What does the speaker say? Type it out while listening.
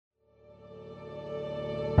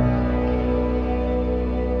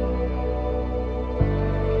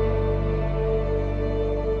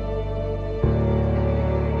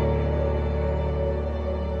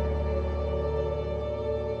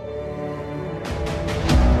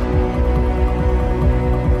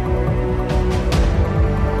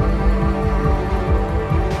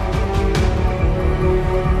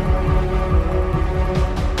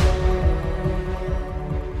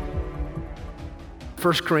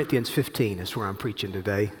1 Corinthians 15 is where I'm preaching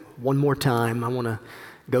today. One more time, I want to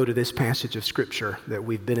go to this passage of Scripture that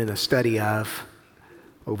we've been in a study of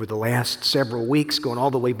over the last several weeks, going all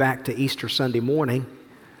the way back to Easter Sunday morning.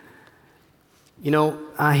 You know,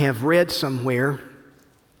 I have read somewhere,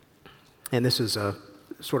 and this is a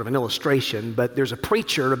sort of an illustration, but there's a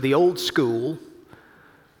preacher of the old school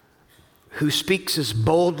who speaks as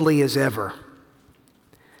boldly as ever.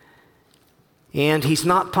 And he's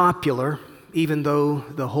not popular, even though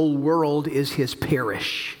the whole world is his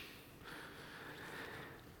parish.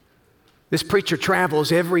 This preacher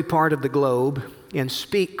travels every part of the globe and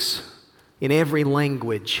speaks in every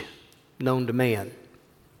language known to man.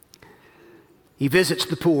 He visits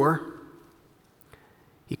the poor.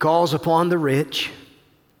 He calls upon the rich.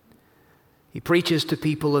 He preaches to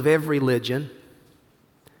people of every religion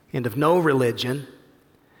and of no religion.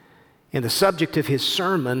 And the subject of his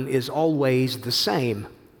sermon is always the same.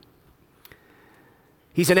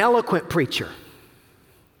 He's an eloquent preacher,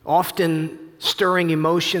 often stirring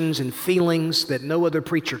emotions and feelings that no other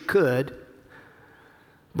preacher could,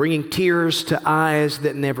 bringing tears to eyes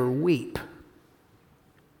that never weep.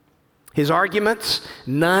 His arguments,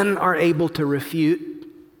 none are able to refute.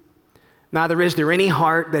 Neither is there any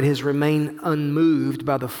heart that has remained unmoved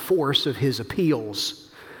by the force of his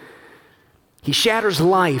appeals. He shatters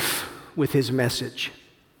life with his message.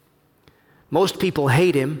 Most people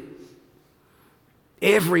hate him.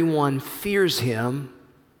 Everyone fears him.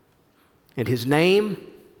 And his name,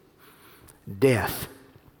 death.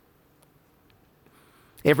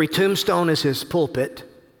 Every tombstone is his pulpit.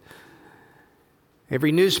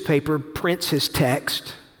 Every newspaper prints his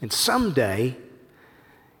text. And someday,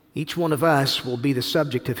 each one of us will be the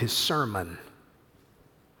subject of his sermon.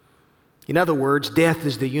 In other words, death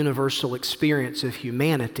is the universal experience of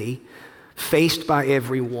humanity, faced by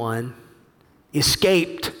everyone,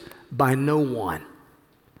 escaped by no one.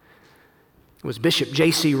 It was Bishop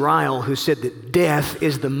J.C. Ryle who said that death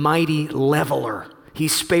is the mighty leveler. He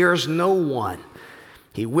spares no one.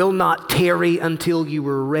 He will not tarry until you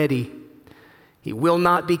are ready. He will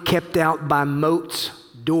not be kept out by moats,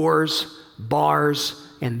 doors, bars,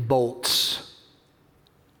 and bolts.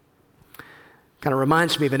 Kind of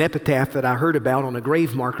reminds me of an epitaph that I heard about on a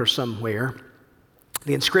grave marker somewhere.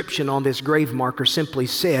 The inscription on this grave marker simply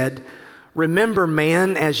said, "Remember,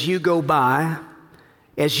 man, as you go by,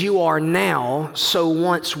 as you are now, so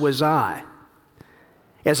once was I.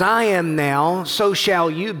 As I am now, so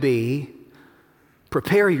shall you be.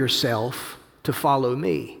 Prepare yourself to follow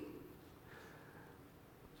me."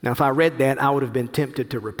 Now, if I read that, I would have been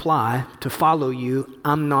tempted to reply, "To follow you,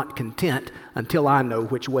 I'm not content until I know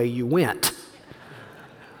which way you went."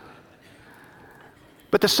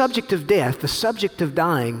 But the subject of death, the subject of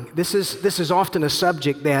dying, this is often a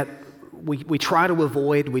subject that we try to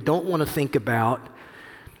avoid, we don't want to think about.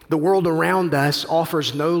 The world around us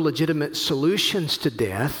offers no legitimate solutions to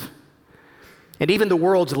death. And even the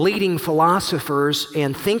world's leading philosophers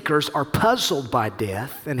and thinkers are puzzled by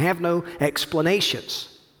death and have no explanations.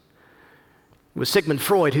 It was Sigmund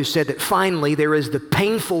Freud who said that finally there is the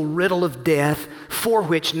painful riddle of death for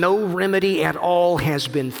which no remedy at all has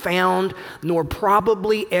been found, nor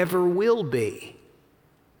probably ever will be.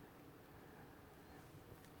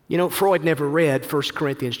 You know, Freud never read 1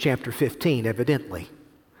 Corinthians chapter 15, evidently.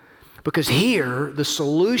 Because here, the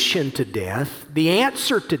solution to death, the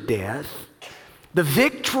answer to death, the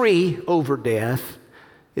victory over death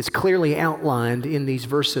is clearly outlined in these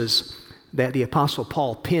verses that the Apostle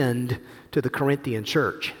Paul penned to the Corinthian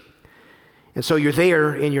church. And so you're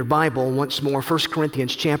there in your Bible once more, 1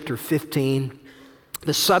 Corinthians chapter 15.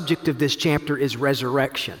 The subject of this chapter is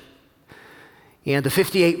resurrection. And the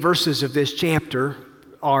 58 verses of this chapter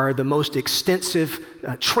are the most extensive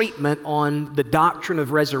treatment on the doctrine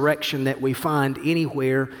of resurrection that we find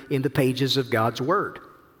anywhere in the pages of God's Word.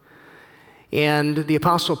 And the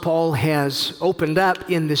Apostle Paul has opened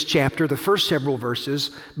up in this chapter, the first several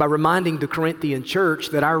verses, by reminding the Corinthian church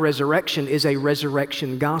that our resurrection is a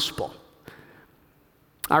resurrection gospel.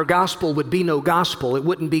 Our gospel would be no gospel. It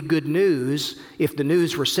wouldn't be good news if the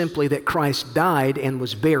news were simply that Christ died and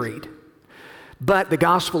was buried. But the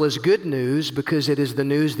gospel is good news because it is the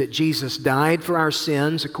news that Jesus died for our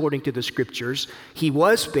sins according to the Scriptures. He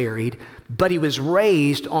was buried, but he was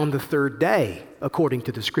raised on the third day according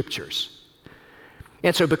to the Scriptures.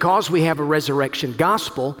 And so because we have a resurrection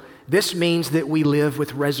gospel, this means that we live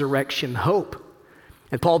with resurrection hope.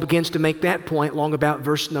 And Paul begins to make that point long about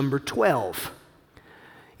verse number 12.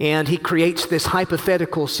 And he creates this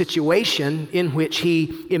hypothetical situation in which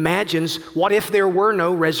he imagines, what if there were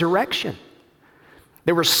no resurrection?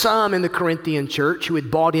 There were some in the Corinthian church who had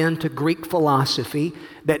bought into Greek philosophy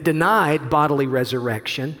that denied bodily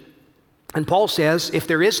resurrection. And Paul says, if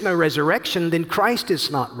there is no resurrection, then Christ is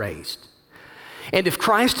not raised. And if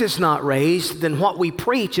Christ is not raised, then what we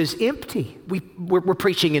preach is empty. We're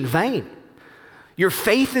preaching in vain. Your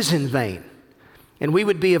faith is in vain. And we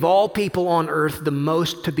would be, of all people on earth, the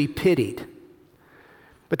most to be pitied.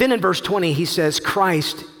 But then in verse 20, he says,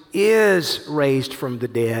 Christ is raised from the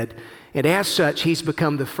dead, and as such, he's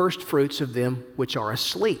become the first fruits of them which are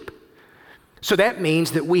asleep. So that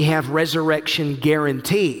means that we have resurrection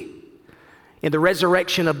guarantee. And the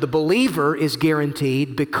resurrection of the believer is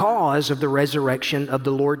guaranteed because of the resurrection of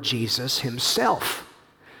the Lord Jesus himself.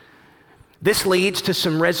 This leads to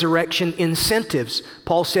some resurrection incentives.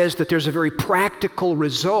 Paul says that there's a very practical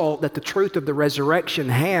result that the truth of the resurrection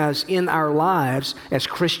has in our lives as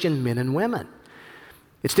Christian men and women.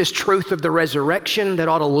 It's this truth of the resurrection that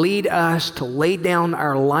ought to lead us to lay down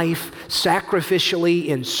our life sacrificially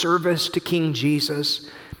in service to King Jesus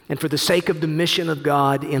and for the sake of the mission of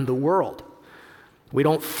God in the world. We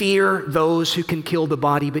don't fear those who can kill the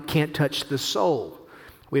body but can't touch the soul.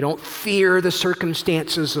 We don't fear the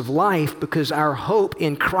circumstances of life because our hope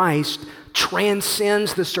in Christ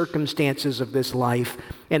transcends the circumstances of this life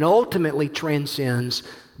and ultimately transcends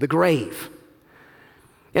the grave.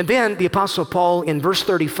 And then the Apostle Paul in verse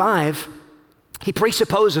 35, he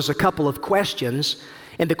presupposes a couple of questions,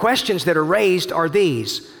 and the questions that are raised are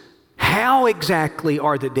these: how exactly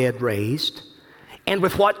are the dead raised, and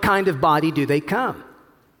with what kind of body do they come?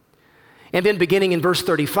 And then beginning in verse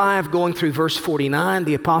 35, going through verse 49,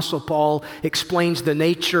 the Apostle Paul explains the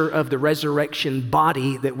nature of the resurrection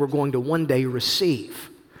body that we're going to one day receive.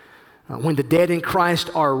 When the dead in Christ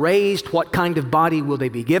are raised, what kind of body will they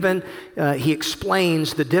be given? He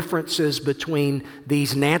explains the differences between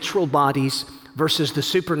these natural bodies versus the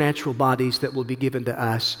supernatural bodies that will be given to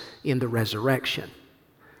us in the resurrection.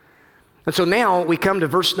 And so now we come to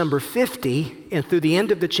verse number 50, and through the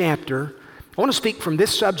end of the chapter, I want to speak from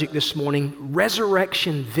this subject this morning,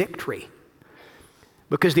 resurrection victory.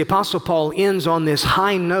 Because the Apostle Paul ends on this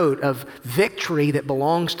high note of victory that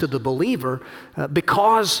belongs to the believer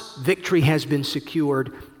because victory has been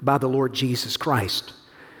secured by the Lord Jesus Christ.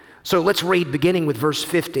 So let's read beginning with verse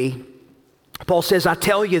 50. Paul says, I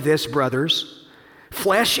tell you this, brothers,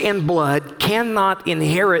 flesh and blood cannot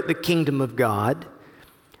inherit the kingdom of God,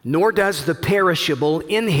 nor does the perishable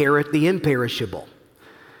inherit the imperishable.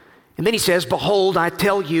 And then he says, behold, I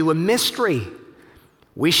tell you a mystery.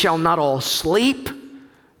 We shall not all sleep,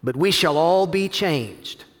 but we shall all be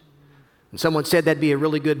changed. And someone said that'd be a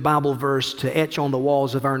really good Bible verse to etch on the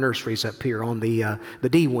walls of our nurseries up here on the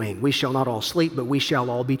D wing. We shall not all sleep, but we shall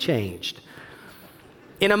all be changed.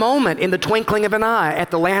 In a moment, in the twinkling of an eye, at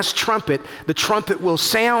the last trumpet, the trumpet will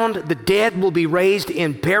sound, the dead will be raised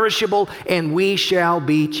imperishable, and we shall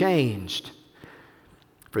be changed.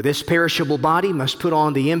 For this perishable body must put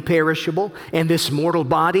on the imperishable, and this mortal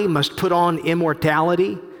body must put on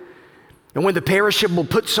immortality. And when the perishable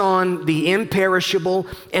puts on the imperishable,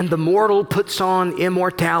 and the mortal puts on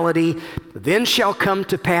immortality, then shall come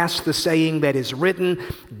to pass the saying that is written,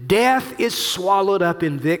 death is swallowed up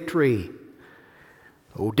in victory.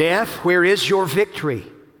 O death, where is your victory?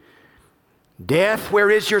 Death, where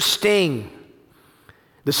is your sting?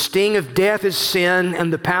 The sting of death is sin,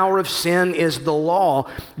 and the power of sin is the law.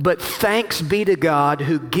 But thanks be to God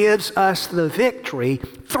who gives us the victory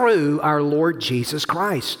through our Lord Jesus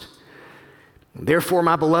Christ. Therefore,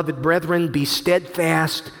 my beloved brethren, be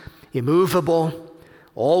steadfast, immovable,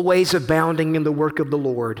 always abounding in the work of the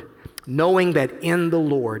Lord, knowing that in the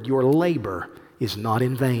Lord your labor is not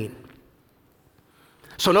in vain.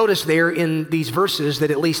 So notice there in these verses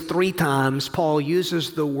that at least 3 times Paul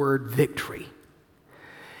uses the word victory.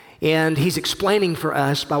 And he's explaining for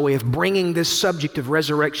us, by way of bringing this subject of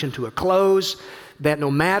resurrection to a close, that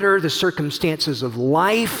no matter the circumstances of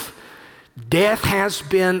life, death has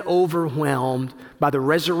been overwhelmed by the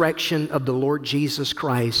resurrection of the Lord Jesus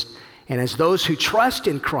Christ. And as those who trust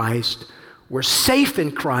in Christ, we're safe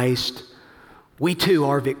in Christ, we too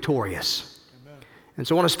are victorious. Amen. And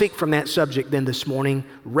so I want to speak from that subject then this morning,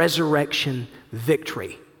 resurrection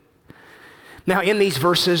victory. Now, in these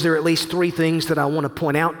verses, there are at least 3 things that I want to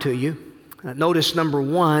point out to you. Notice, number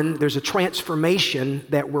 1, there's a transformation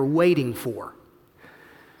that we're waiting for.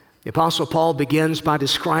 The Apostle Paul begins by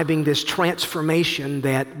describing this transformation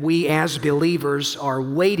that we as believers are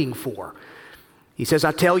waiting for. He says,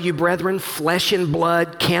 I tell you, brethren, flesh and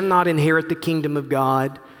blood cannot inherit the kingdom of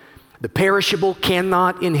God. The perishable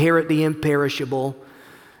cannot inherit the imperishable.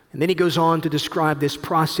 And then he goes on to describe this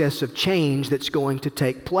process of change that's going to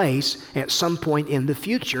take place at some point in the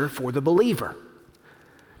future for the believer.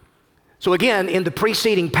 So again, in the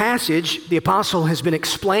preceding passage, the apostle has been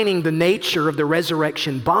explaining the nature of the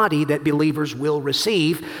resurrection body that believers will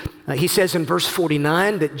receive. He says in verse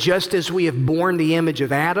 49 that just as we have borne the image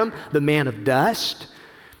of Adam, the man of dust,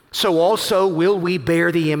 so also will we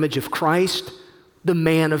bear the image of Christ, the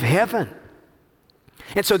man of heaven.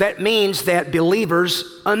 And so that means that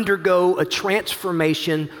believers undergo a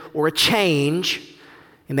transformation or a change,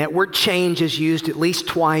 and that word change is used at least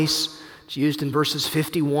twice. It's used in verses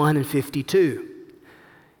 51 and 52.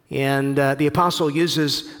 And the apostle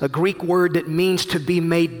uses a Greek word that means to be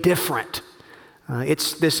made different.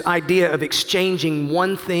 It's this idea of exchanging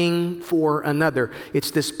one thing for another.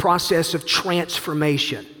 It's this process of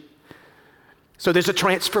transformation. So there's a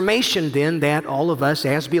transformation then that all of us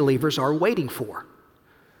as believers are waiting for.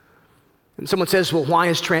 And someone says, well, why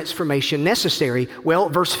is transformation necessary? Well,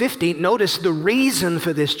 verse 50, notice the reason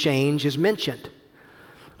for this change is mentioned.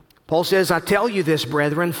 Paul says, I tell you this,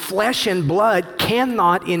 brethren, flesh and blood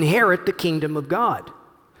cannot inherit the kingdom of God.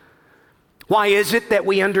 Why is it that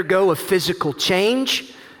we undergo a physical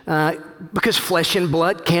change? Because flesh and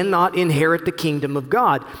blood cannot inherit the kingdom of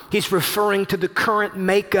God. He's referring to the current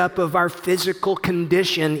makeup of our physical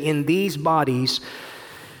condition in these bodies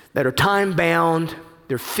that are time-bound,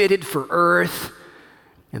 they're fitted for earth,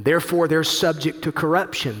 and therefore they're subject to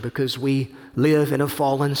corruption because we live in a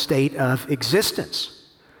fallen state of existence.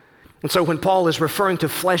 And so when Paul is referring to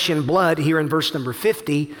flesh and blood here in verse number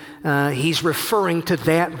 50, he's referring to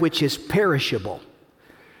that which is perishable.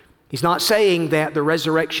 He's not saying that the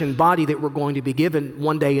resurrection body that we're going to be given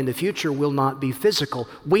one day in the future will not be physical.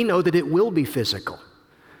 We know that it will be physical.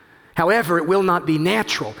 However, it will not be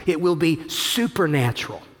natural. It will be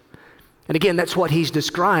supernatural. And again, that's what he's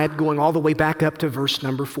described going all the way back up to verse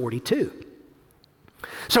number 42.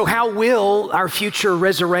 So how will our future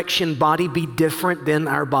resurrection body be different than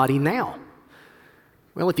our body now?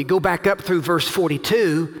 Well, if you go back up through verse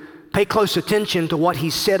 42, pay close attention to what he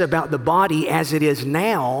said about the body as it is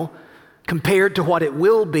now compared to what it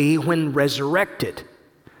will be when resurrected.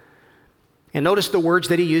 And notice the words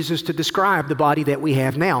that he uses to describe the body that we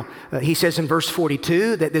have now. He says in verse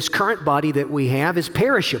 42 that this current body that we have is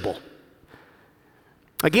perishable.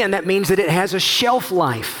 Again, that means that it has a shelf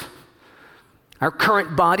life. Our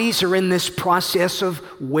current bodies are in this process of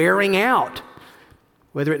wearing out,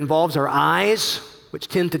 whether it involves our eyes, which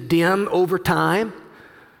tend to dim over time,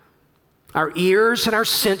 our ears and our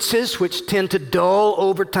senses, which tend to dull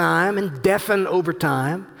over time and deafen over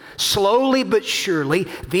time. Slowly but surely,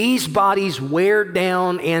 these bodies wear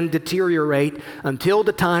down and deteriorate until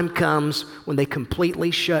the time comes when they completely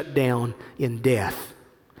shut down in death.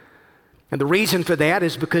 And the reason for that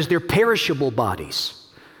is because they're perishable bodies.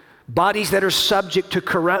 Bodies that are subject to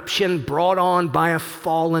corruption brought on by a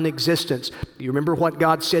fallen existence. You remember what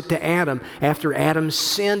God said to Adam after Adam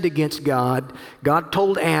sinned against God? God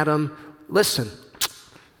told Adam, listen,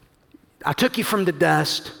 I took you from the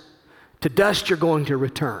dust. To dust you're going to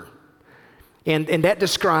return. And that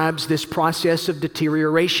describes this process of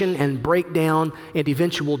deterioration and breakdown and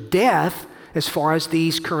eventual death as far as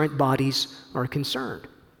these current bodies are concerned.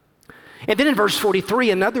 And then in verse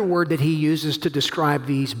 43, another word that he uses to describe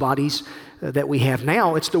these bodies that we have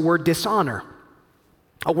now, it's the word dishonor,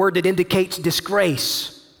 a word that indicates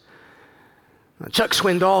disgrace. Chuck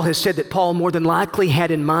Swindoll has said that Paul more than likely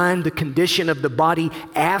had in mind the condition of the body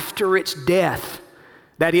after its death.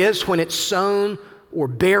 That is, when it's sown or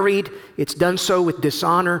buried, it's done so with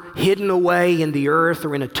dishonor, hidden away in the earth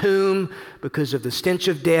or in a tomb because of the stench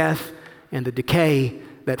of death and the decay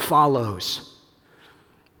that follows.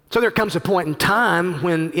 So there comes a point in time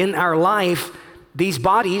when in our life, these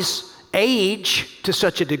bodies age to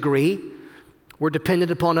such a degree, we're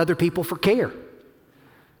dependent upon other people for care.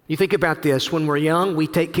 You think about this, when we're young, we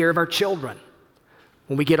take care of our children.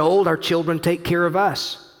 When we get old, our children take care of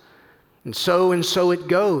us. And so it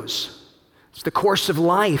goes. It's the course of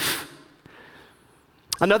life.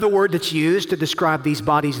 Another word that's used to describe these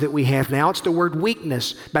bodies that we have now, it's the word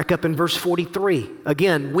weakness. Back up in verse 43.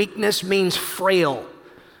 Again, weakness means frail.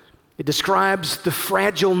 It describes the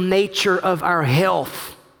fragile nature of our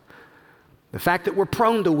health. The fact that we're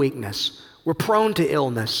prone to weakness, we're prone to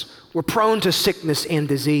illness, we're prone to sickness and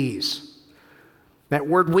disease. That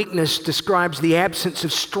word weakness describes the absence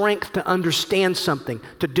of strength to understand something,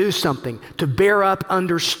 to do something, to bear up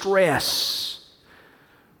under stress.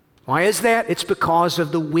 Why is that? It's because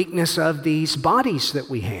of the weakness of these bodies that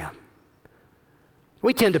we have.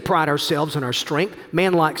 We tend to pride ourselves on our strength.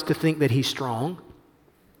 Man likes to think that he's strong.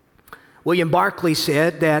 William Barclay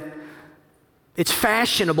said that it's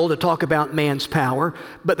fashionable to talk about man's power,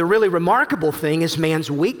 but the really remarkable thing is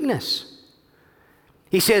man's weakness.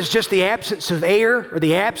 He says just the absence of air or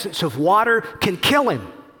the absence of water can kill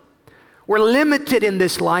him. We're limited in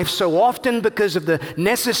this life so often because of the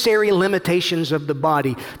necessary limitations of the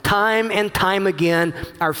body. Time and time again,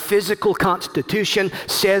 our physical constitution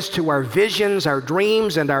says to our visions, our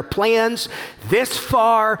dreams, and our plans, this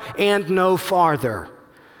far and no farther.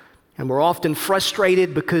 And we're often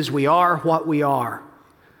frustrated because we are what we are.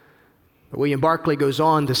 But William Barclay goes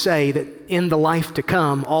on to say that in the life to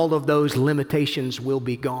come, all of those limitations will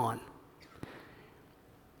be gone.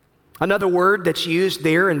 Another word that's used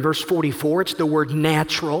there in verse 44, it's the word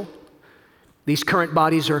natural. These current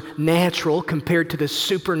bodies are natural compared to the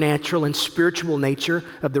supernatural and spiritual nature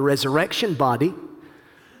of the resurrection body.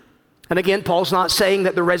 And again, Paul's not saying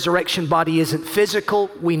that the resurrection body isn't physical.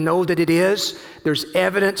 We know that it is. There's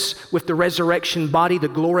evidence with the resurrection body, the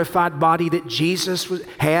glorified body that Jesus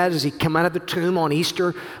had as he came out of the tomb on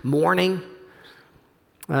Easter morning.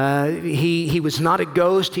 He was not a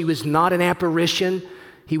ghost. He was not an apparition.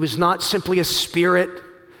 He was not simply a spirit.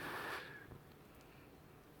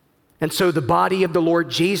 And so the body of the Lord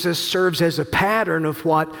Jesus serves as a pattern of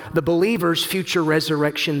what the believer's future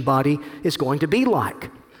resurrection body is going to be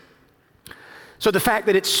like. So the fact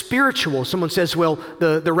that it's spiritual, someone says, well,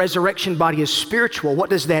 the resurrection body is spiritual. What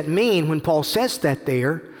does that mean when Paul says that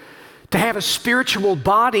there? To have a spiritual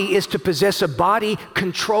body is to possess a body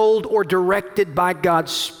controlled or directed by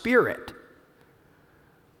God's Spirit.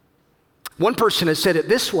 One person has said it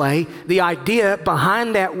this way, the idea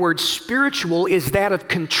behind that word spiritual is that of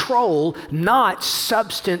control, not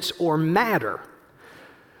substance or matter.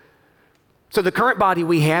 So the current body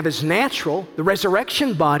we have is natural. The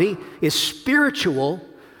resurrection body is spiritual,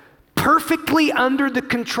 perfectly under the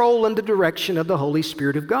control and the direction of the Holy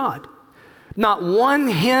Spirit of God. Not one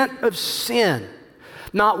hint of sin,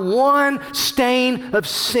 not one stain of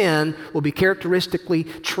sin will be characteristically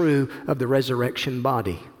true of the resurrection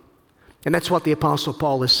body. And that's what the Apostle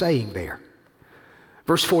Paul is saying there.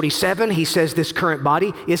 Verse 47, he says this current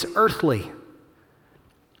body is earthly.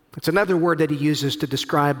 It's another word that he uses to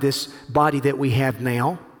describe this body that we have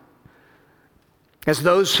now. As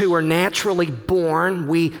those who are naturally born,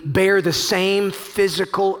 we bear the same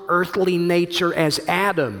physical, earthly nature as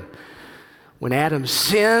Adam. When Adam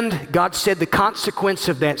sinned, God said the consequence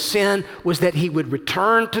of that sin was that he would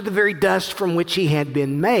return to the very dust from which he had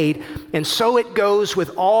been made. And so it goes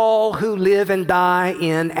with all who live and die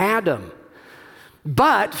in Adam.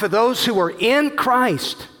 But for those who are in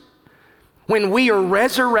Christ, when we are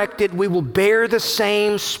resurrected, we will bear the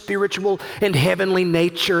same spiritual and heavenly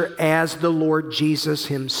nature as the Lord Jesus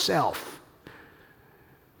himself.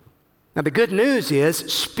 Now, the good news is,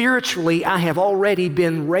 spiritually, I have already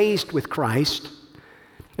been raised with Christ.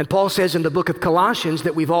 And Paul says in the book of Colossians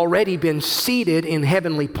that we've already been seated in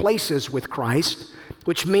heavenly places with Christ,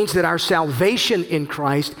 which means that our salvation in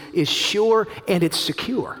Christ is sure and it's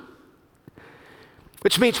secure.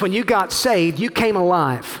 Which means when you got saved, you came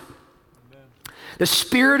alive. The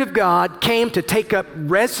Spirit of God came to take up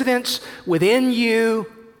residence within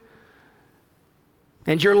you.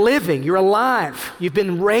 And you're living, you're alive, you've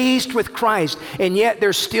been raised with Christ, and yet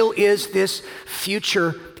there still is this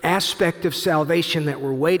future aspect of salvation that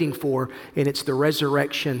we're waiting for, and it's the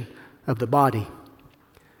resurrection of the body.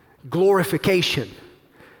 Glorification,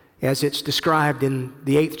 as it's described in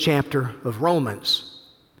the 8th chapter of Romans.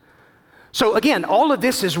 So again, all of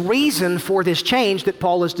this is reason for this change that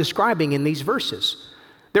Paul is describing in these verses.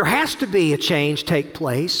 There has to be a change take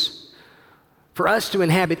place for us to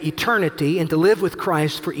inhabit eternity and to live with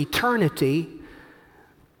Christ for eternity.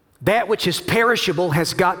 That which is perishable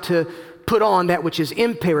has got to put on that which is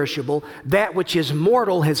imperishable. That which is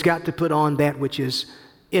mortal has got to put on that which is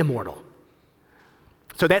immortal.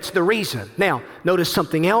 So that's the reason. Now, notice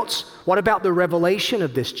something else. What about the revelation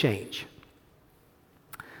of this change?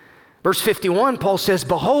 Verse 51, Paul says,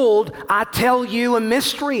 "Behold, I tell you a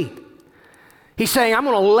mystery." He's saying, I'm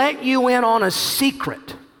going to let you in on a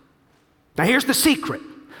secret. Now here's the secret.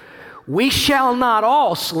 We shall not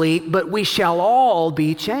all sleep, but we shall all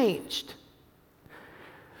be changed.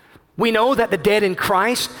 We know that the dead in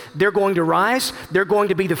Christ, they're going to rise. They're going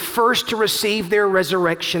to be the first to receive their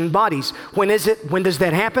resurrection bodies. When is it? When does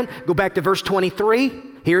that happen? Go back to verse 23.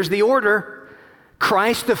 Here's the order.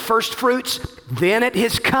 Christ the first fruits, then at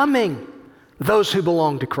his coming, those who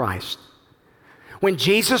belong to Christ. When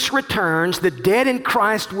Jesus returns, the dead in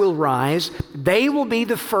Christ will rise. They will be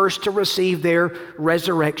the first to receive their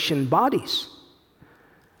resurrection bodies.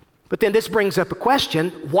 But then this brings up a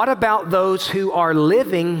question. What about those who are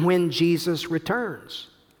living when Jesus returns?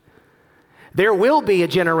 There will be a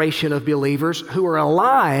generation of believers who are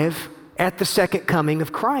alive at the second coming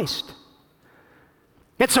of Christ.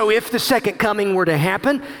 And so if the second coming were to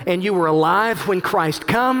happen and you were alive when Christ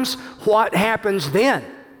comes, what happens then?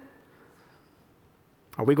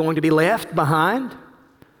 Are we going to be left behind?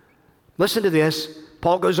 Listen to this.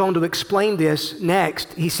 Paul goes on to explain this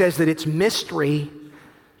next. He says that it's mystery.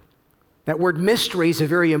 That word mystery is a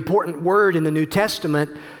very important word in the New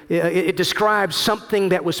Testament. It describes something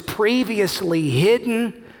that was previously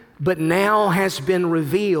hidden but now has been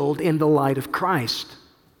revealed in the light of Christ.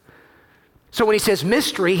 So when he says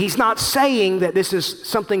mystery, he's not saying that this is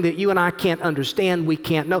something that you and I can't understand, we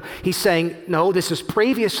can't know. He's saying, no, this is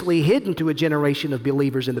previously hidden to a generation of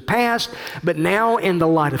believers in the past, but now in the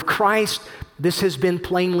light of Christ, this has been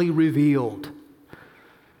plainly revealed.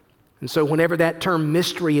 And so whenever that term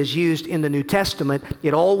mystery is used in the New Testament,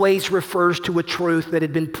 it always refers to a truth that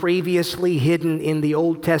had been previously hidden in the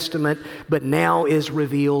Old Testament, but now is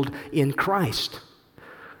revealed in Christ.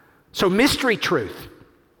 So mystery truth.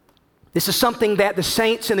 This is something that the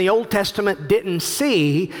saints in the Old Testament didn't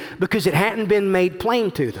see because it hadn't been made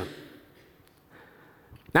plain to them.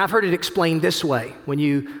 Now, I've heard it explained this way. When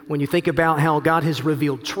you think about how God has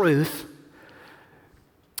revealed truth,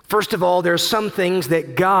 first of all, there are some things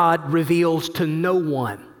that God reveals to no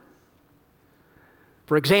one.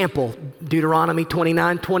 For example, Deuteronomy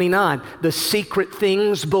 29:29, the secret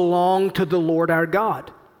things belong to the Lord our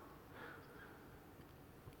God.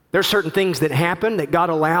 There are certain things that happen that God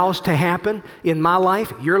allows to happen in my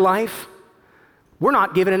life, your life, we're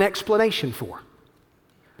not given an explanation for.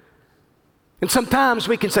 And sometimes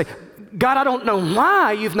we can say, God, I don't know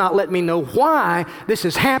why you've not let me know why this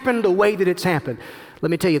has happened the way that it's happened.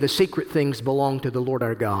 Let me tell you, the secret things belong to the Lord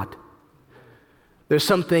our God. There's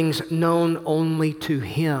some things known only to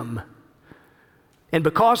Him. And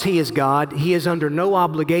because He is God, He is under no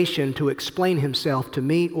obligation to explain Himself to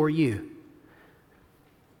me or you.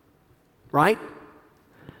 Right?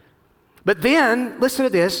 But then, listen to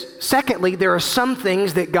this. Secondly, there are some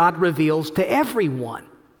things that God reveals to everyone.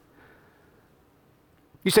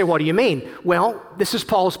 You say, what do you mean? Well, this is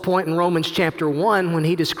Paul's point in Romans chapter 1 when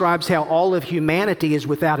he describes how all of humanity is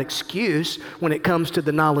without excuse when it comes to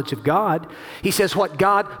the knowledge of God. He says what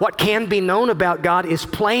can be known about God is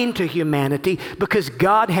plain to humanity because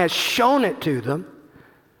God has shown it to them.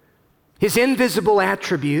 His invisible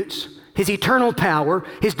attributes, His eternal power,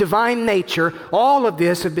 His divine nature, all of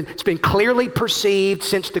this it's been clearly perceived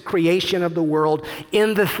since the creation of the world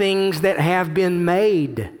in the things that have been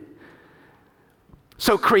made.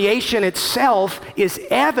 So creation itself is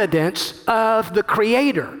evidence of the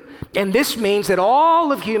Creator. And this means that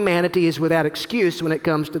all of humanity is without excuse when it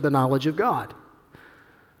comes to the knowledge of God.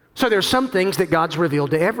 So there's some things that God's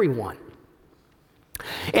revealed to everyone.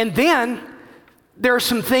 And then there are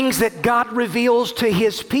some things that God reveals to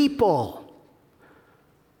His people.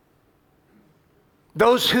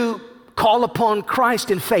 Those who call upon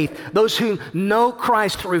Christ in faith, those who know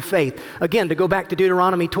Christ through faith. Again, to go back to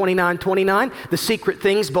Deuteronomy 29:29, the secret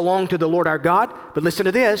things belong to the Lord our God. But listen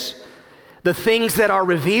to this, the things that are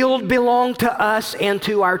revealed belong to us and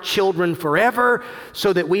to our children forever,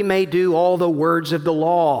 so that we may do all the words of the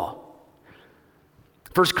law.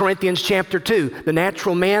 1 Corinthians chapter 2, the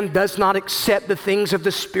natural man does not accept the things of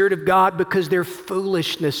the Spirit of God because they're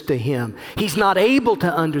foolishness to him. He's not able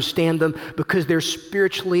to understand them because they're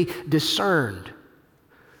spiritually discerned.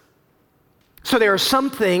 So there are some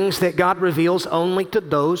things that God reveals only to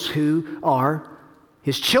those who are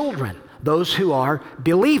His children, those who are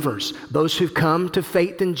believers, those who've come to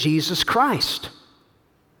faith in Jesus Christ.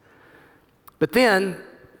 But then,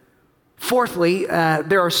 fourthly,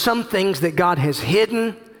 there are some things that God has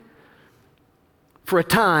hidden for a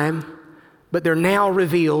time, but they're now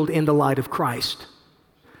revealed in the light of Christ.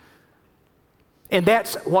 And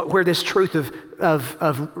that's where this truth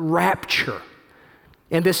of rapture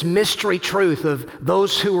and this mystery truth of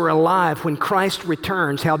those who are alive when Christ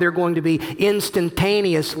returns, how they're going to be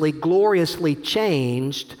instantaneously, gloriously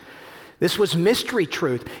changed. This was mystery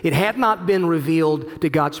truth. It had not been revealed to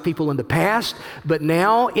God's people in the past, but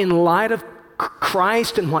now in light of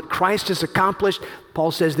Christ and what Christ has accomplished,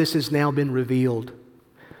 Paul says this has now been revealed.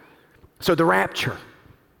 So the rapture,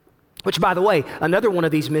 which by the way, another one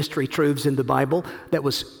of these mystery truths in the Bible that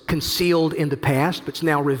was concealed in the past, but's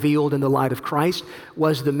now revealed in the light of Christ,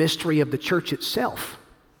 was the mystery of the church itself.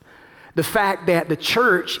 The fact that the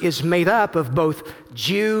church is made up of both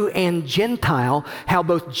Jew and Gentile, how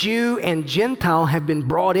both Jew and Gentile have been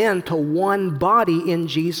brought into one body in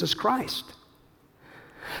Jesus Christ.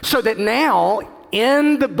 So that now,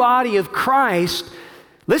 in the body of Christ,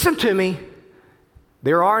 listen to me,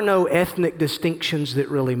 there are no ethnic distinctions that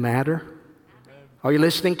really matter. Are you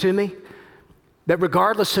listening to me? That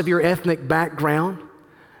regardless of your ethnic background,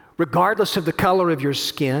 regardless of the color of your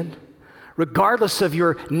skin, regardless of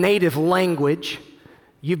your native language,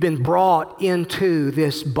 you've been brought into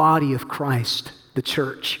this body of Christ, the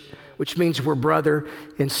church, which means we're brother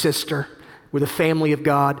and sister. We're the family of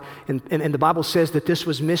God. And the Bible says that this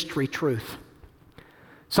was mystery truth.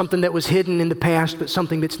 Something that was hidden in the past, but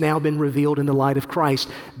something that's now been revealed in the light of Christ.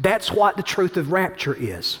 That's what the truth of rapture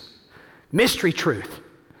is. Mystery truth.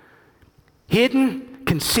 Hidden,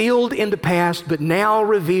 concealed in the past, but now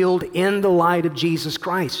revealed in the light of Jesus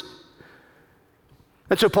Christ.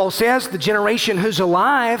 And so Paul says, the generation who's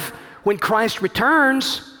alive when Christ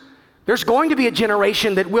returns, there's going to be a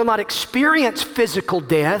generation that will not experience physical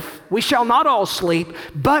death. We shall not all sleep,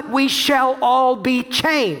 but we shall all be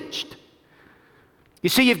changed. You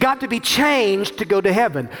see, you've got to be changed to go to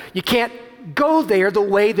heaven. You can't go there the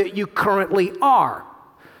way that you currently are.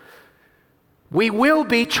 We will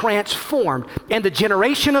be transformed. And the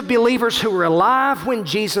generation of believers who are alive when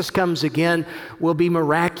Jesus comes again will be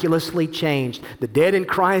miraculously changed. The dead in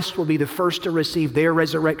Christ will be the first to receive their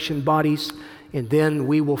resurrection bodies, and then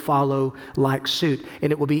we will follow like suit.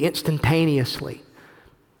 And it will be instantaneously.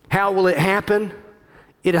 How will it happen?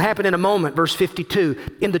 It'll happen in a moment, verse 52,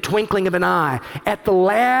 in the twinkling of an eye, at the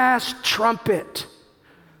last trumpet.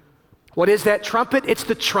 What is that trumpet? It's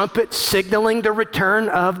the trumpet signaling the return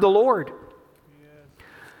of the Lord.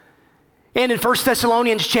 And in 1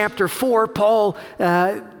 Thessalonians chapter 4, Paul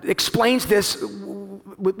explains this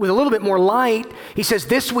with a little bit more light. He says,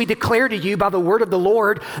 "This we declare to you by the word of the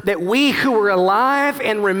Lord, that we who are alive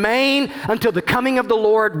and remain until the coming of the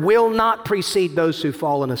Lord will not precede those who've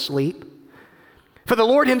fallen asleep. For the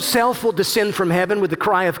Lord himself will descend from heaven with the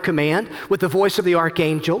cry of command, with the voice of the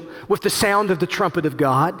archangel, with the sound of the trumpet of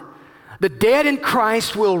God. The dead in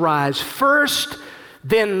Christ will rise first,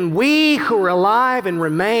 then we who are alive and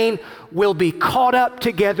remain will be caught up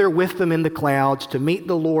together with them in the clouds to meet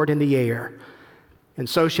the Lord in the air. And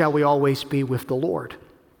so shall we always be with the Lord."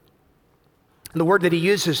 And the word that he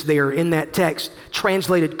uses there in that text,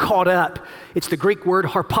 translated caught up, it's the Greek word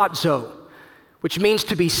harpazo, which means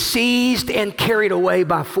to be seized and carried away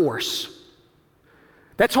by force.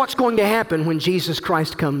 That's what's going to happen when Jesus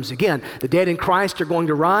Christ comes again. The dead in Christ are going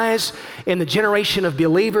to rise, and the generation of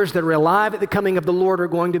believers that are alive at the coming of the Lord are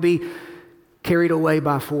going to be carried away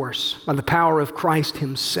by force, by the power of Christ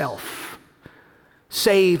himself,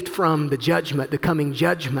 saved from the judgment, the coming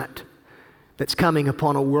judgment that's coming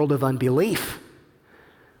upon a world of unbelief.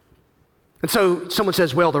 And so someone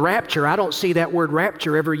says, well, the rapture, I don't see that word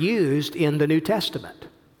rapture ever used in the New Testament.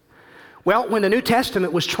 Well, when the New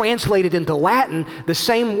Testament was translated into Latin, the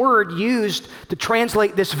same word used to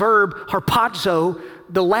translate this verb, harpazo,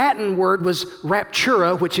 the Latin word was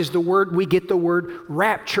raptura, which is the word we get the word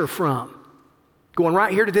rapture from. Going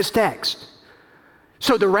right here to this text.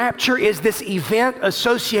 So the rapture is this event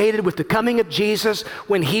associated with the coming of Jesus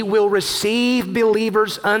when he will receive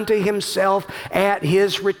believers unto himself at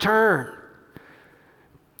his return.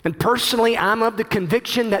 And personally, I'm of the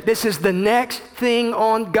conviction that this is the next thing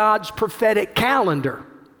on God's prophetic calendar.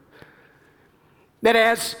 That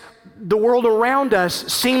as the world around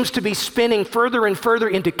us seems to be spinning further and further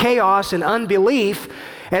into chaos and unbelief,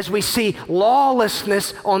 as we see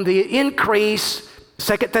lawlessness on the increase,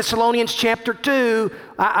 2 Thessalonians chapter 2,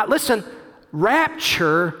 listen,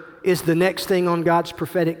 rapture is the next thing on God's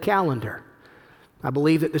prophetic calendar. I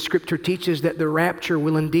believe that the scripture teaches that the rapture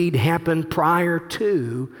will indeed happen prior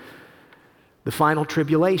to the final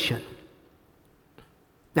tribulation.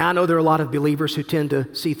 Now, I know there are a lot of believers who tend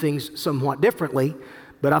to see things somewhat differently,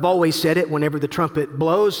 but I've always said it, whenever the trumpet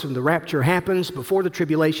blows and the rapture happens, before the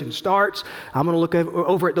tribulation starts, I'm going to look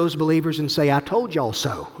over at those believers and say, I told y'all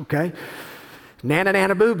so, okay? Nana,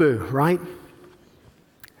 nana, boo-boo, right?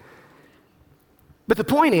 But the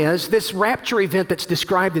point is, this rapture event that's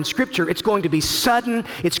described in Scripture, it's going to be sudden,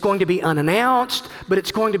 it's going to be unannounced, but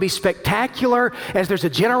it's going to be spectacular as there's a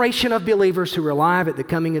generation of believers who are alive at the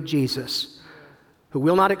coming of Jesus, who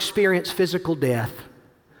will not experience physical death,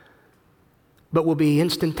 but will be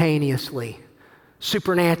instantaneously,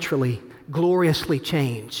 supernaturally, gloriously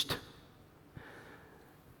changed.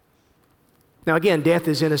 Now again, death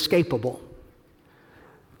is inescapable,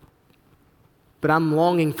 but I'm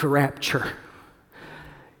longing for rapture.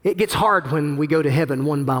 It gets hard when we go to heaven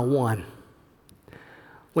one by one.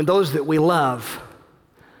 When those that we love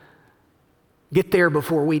get there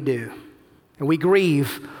before we do. And we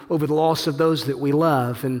grieve over the loss of those that we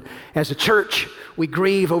love. And as a church, we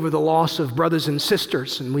grieve over the loss of brothers and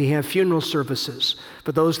sisters. And we have funeral services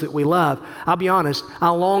for those that we love. I'll be honest, I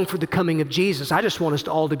long for the coming of Jesus. I just want us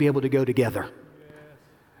all to be able to go together.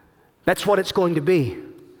 That's what it's going to be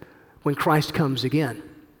when Christ comes again.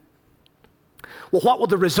 Well, what will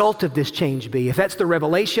the result of this change be? If that's the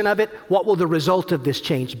revelation of it, what will the result of this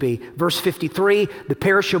change be? Verse 53, the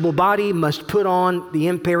perishable body must put on the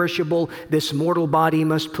imperishable. This mortal body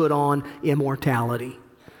must put on immortality.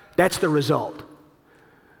 That's the result.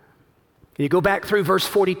 You go back through verse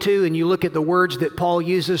 42 and you look at the words that Paul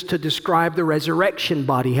uses to describe the resurrection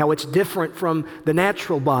body, how it's different from the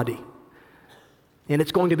natural body. And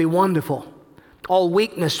it's going to be wonderful. All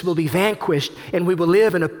weakness will be vanquished, and we will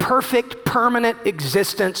live in a perfect, permanent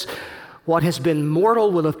existence. What has been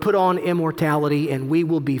mortal will have put on immortality, and we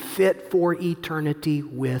will be fit for eternity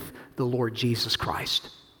with the Lord Jesus Christ.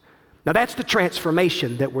 Now that's the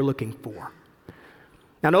transformation that we're looking for.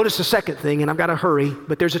 Now notice the second thing, and I've got to hurry,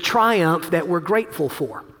 but there's a triumph that we're grateful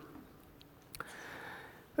for.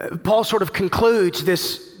 Paul sort of concludes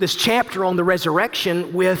this chapter on the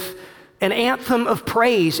resurrection with an anthem of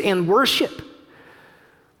praise and worship.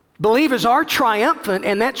 Believers are triumphant,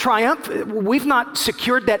 and that triumph, we've not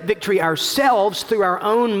secured that victory ourselves through our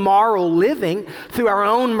own moral living, through our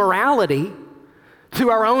own morality,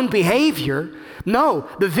 through our own behavior. No,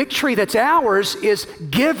 the victory that's ours is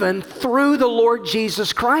given through the Lord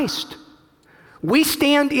Jesus Christ. We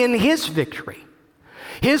stand in His victory.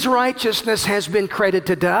 His righteousness has been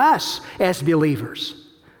credited to us as believers.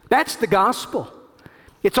 That's the gospel.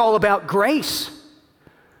 It's all about grace.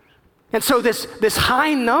 And so this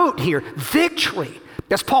high note here, victory,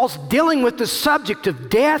 as Paul's dealing with the subject of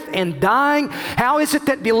death and dying, how is it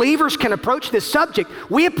that believers can approach this subject?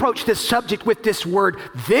 We approach this subject with this word,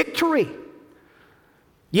 victory.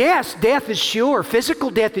 Yes, death is sure, physical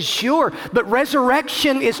death is sure, but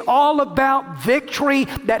resurrection is all about victory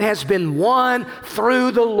that has been won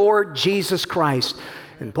through the Lord Jesus Christ.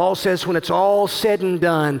 And Paul says when it's all said and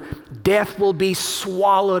done, death will be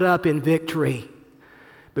swallowed up in victory.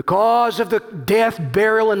 Because of the death,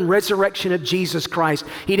 burial, and resurrection of Jesus Christ,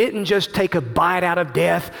 He didn't just take a bite out of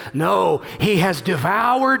death. No, He has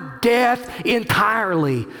devoured death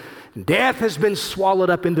entirely. Death has been swallowed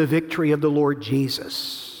up in the victory of the Lord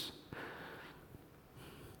Jesus.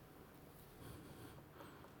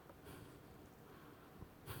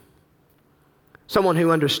 Someone who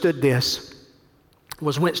understood this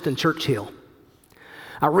was Winston Churchill.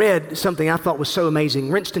 I read something I thought was so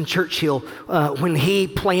amazing. Winston Churchill, when he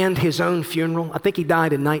planned his own funeral, I think he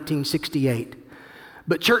died in 1968.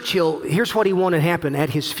 But Churchill, here's what he wanted to happen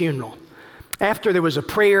at his funeral. After there was a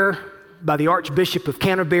prayer by the Archbishop of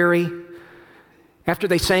Canterbury, after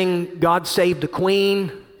they sang God Save the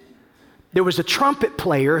Queen, there was a trumpet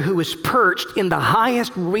player who was perched in the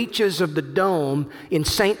highest reaches of the dome in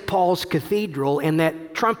St. Paul's Cathedral, and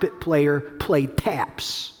that trumpet player played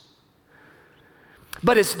taps.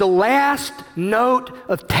 But as the last note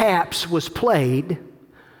of taps was played,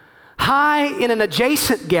 high in an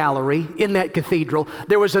adjacent gallery in that cathedral,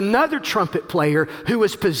 there was another trumpet player who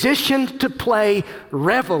was positioned to play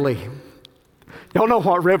reveille. Y'all know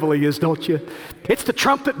what reveille is, don't you? It's the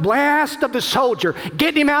trumpet blast of the soldier,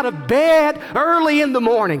 getting him out of bed early in the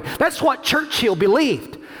morning. That's what Churchill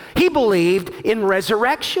believed. He believed in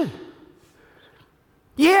resurrection.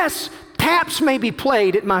 Yes, taps may be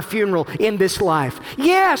played at my funeral in this life.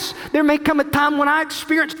 Yes, there may come a time when I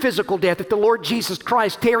experience physical death if the Lord Jesus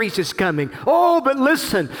Christ tarries His coming. Oh, but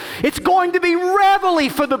listen, it's going to be reveille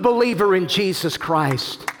for the believer in Jesus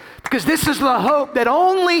Christ, because this is the hope that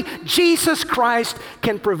only Jesus Christ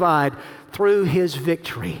can provide through His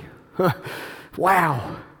victory.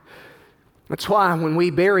 Wow. That's why when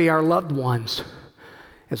we bury our loved ones,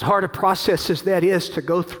 as hard a process as that is to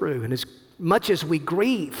go through, and as much as we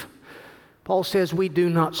grieve, Paul says we do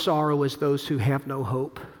not sorrow as those who have no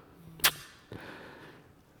hope.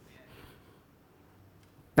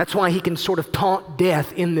 That's why he can sort of taunt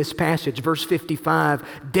death in this passage. Verse 55,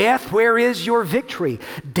 death, where is your victory?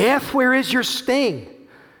 Death, where is your sting?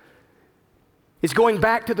 He's going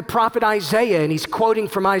back to the prophet Isaiah, and he's quoting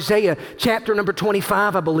from Isaiah chapter number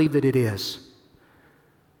 25, I believe that it is.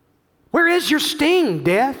 Where is your sting,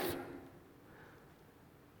 death?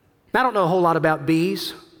 I don't know a whole lot about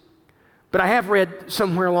bees, but I have read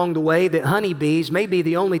somewhere along the way that honeybees may be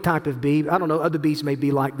the only type of bee. I don't know, other bees may be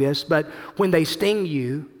like this, but when they sting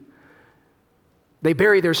you, they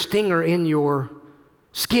bury their stinger in your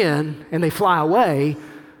skin and they fly away,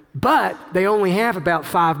 but they only have about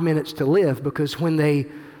 5 minutes to live, because when they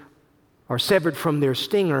are severed from their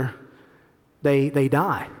stinger, they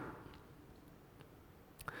die.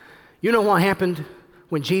 You know what happened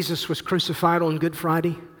when Jesus was crucified on Good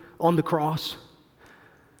Friday on the cross?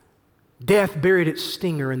 Death buried its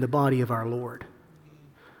stinger in the body of our Lord.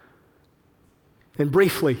 And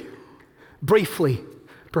briefly,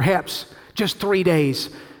 perhaps just 3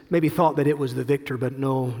 days, maybe thought that it was the victor, but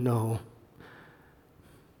no.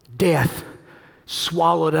 Death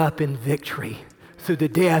swallowed up in victory through the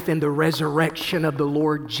death and the resurrection of the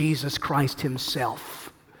Lord Jesus Christ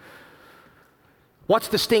himself. What's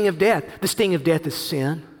the sting of death? The sting of death is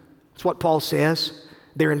sin. That's what Paul says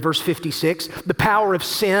there in verse 56. The power of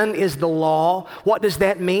sin is the law. What does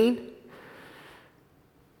that mean?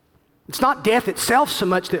 It's not death itself so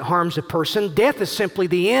much that harms a person. Death is simply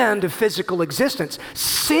the end of physical existence.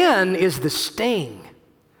 Sin is the sting.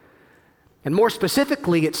 And more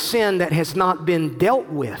specifically, it's sin that has not been dealt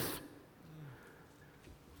with.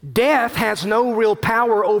 Death has no real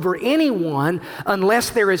power over anyone unless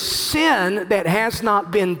there is sin that has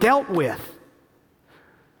not been dealt with.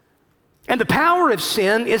 And the power of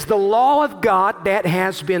sin is the law of God that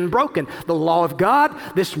has been broken. The law of God,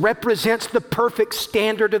 this represents the perfect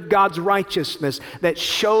standard of God's righteousness that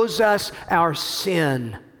shows us our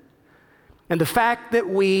sin and the fact that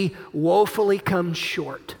we woefully come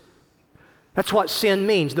short. That's what sin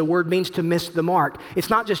means. The word means to miss the mark. It's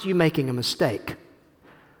not just you making a mistake.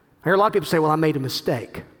 I hear a lot of people say, well, I made a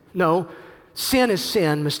mistake. No, sin is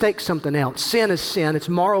sin, mistake's something else. Sin is sin. It's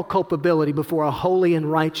moral culpability before a holy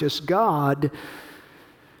and righteous God.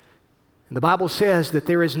 And the Bible says that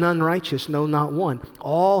there is none righteous, no, not one.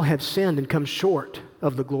 All have sinned and come short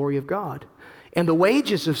of the glory of God. And the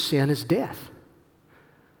wages of sin is death.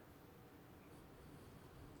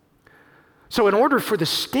 So in order for the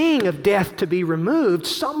sting of death to be removed,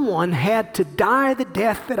 someone had to die the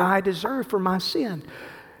death that I deserve for my sin.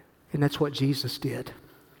 And that's what Jesus did.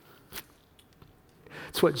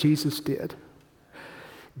 That's what Jesus did.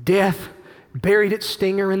 Death buried its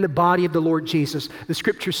stinger in the body of the Lord Jesus. The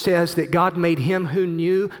scripture says that God made him who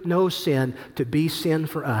knew no sin to be sin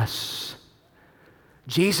for us.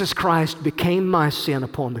 Jesus Christ became my sin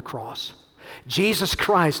upon the cross. Jesus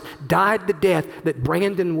Christ died the death that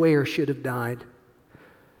Brandon Ware should have died,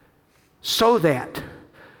 so that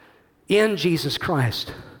in Jesus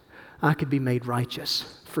Christ I could be made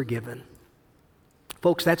righteous, forgiven.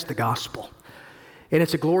 Folks, that's the gospel. And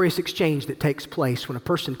it's a glorious exchange that takes place when a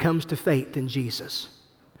person comes to faith in Jesus.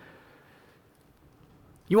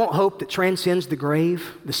 You want hope that transcends the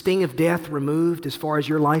grave, the sting of death removed as far as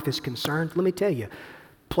your life is concerned? Let me tell you,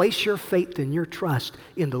 place your faith and your trust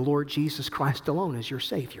in the Lord Jesus Christ alone as your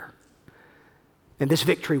Savior. And this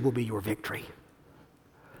victory will be your victory.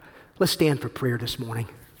 Let's stand for prayer this morning.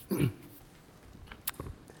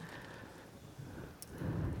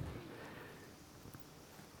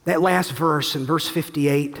 That last verse in verse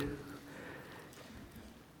 58,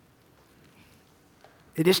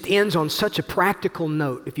 it just ends on such a practical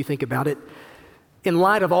note, if you think about it, in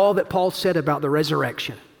light of all that Paul said about the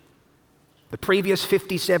resurrection. The previous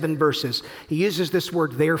 57 verses, he uses this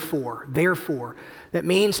word, therefore. Therefore. That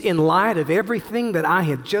means in light of everything that I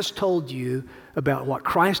have just told you about what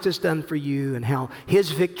Christ has done for you and how his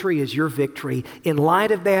victory is your victory, in light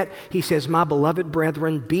of that, he says, my beloved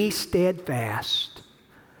brethren, be steadfast.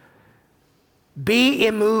 Be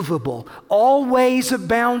immovable, always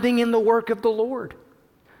abounding in the work of the Lord,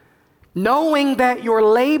 knowing that your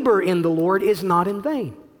labor in the Lord is not in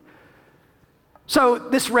vain. So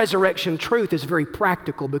this resurrection truth is very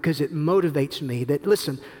practical because it motivates me that,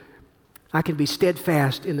 listen, I can be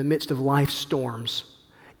steadfast in the midst of life's storms,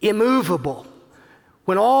 immovable.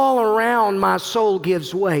 When all around my soul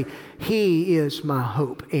gives way, he is my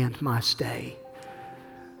hope and my stay.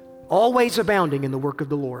 Always abounding in the work of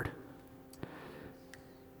the Lord.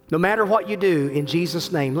 No matter what you do, in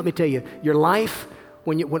Jesus' name, let me tell you, your life,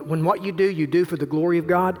 when what you do for the glory of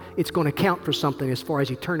God, it's going to count for something as far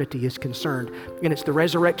as eternity is concerned. And it's the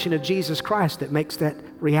resurrection of Jesus Christ that makes that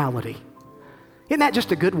reality. Isn't that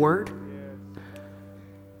just a good word?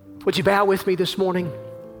 Would you bow with me this morning?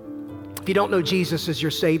 If you don't know Jesus as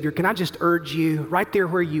your Savior, can I just urge you, right there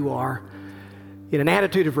where you are, in an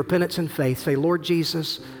attitude of repentance and faith, say, Lord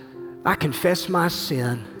Jesus, I confess my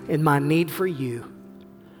sin and my need for you.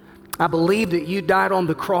 I believe that you died on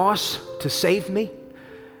the cross to save me.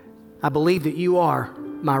 I believe that you are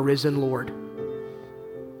my risen Lord.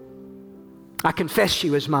 I confess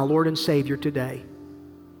you as my Lord and Savior today.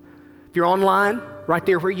 If you're online, right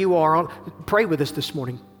there where you are, pray with us this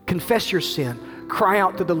morning. Confess your sin. Cry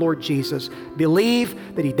out to the Lord Jesus.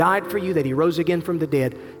 Believe that he died for you, that he rose again from the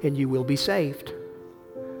dead, and you will be saved.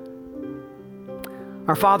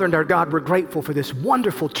 Our Father and our God, we're grateful for this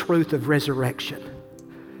wonderful truth of resurrection.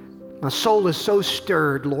 My soul is so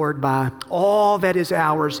stirred, Lord, by all that is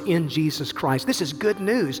ours in Jesus Christ. This is good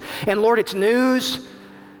news. And Lord, it's news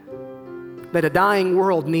that a dying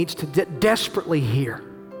world needs to desperately hear.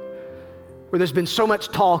 Where there's been so much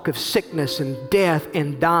talk of sickness and death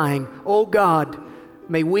and dying. Oh God,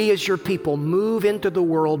 may we as your people move into the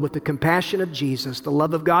world with the compassion of Jesus, the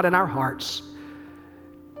love of God in our hearts,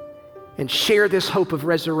 and share this hope of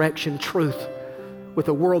resurrection truth with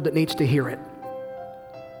a world that needs to hear it.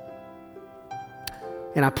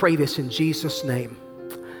 And I pray this in Jesus' name.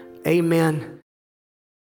 Amen.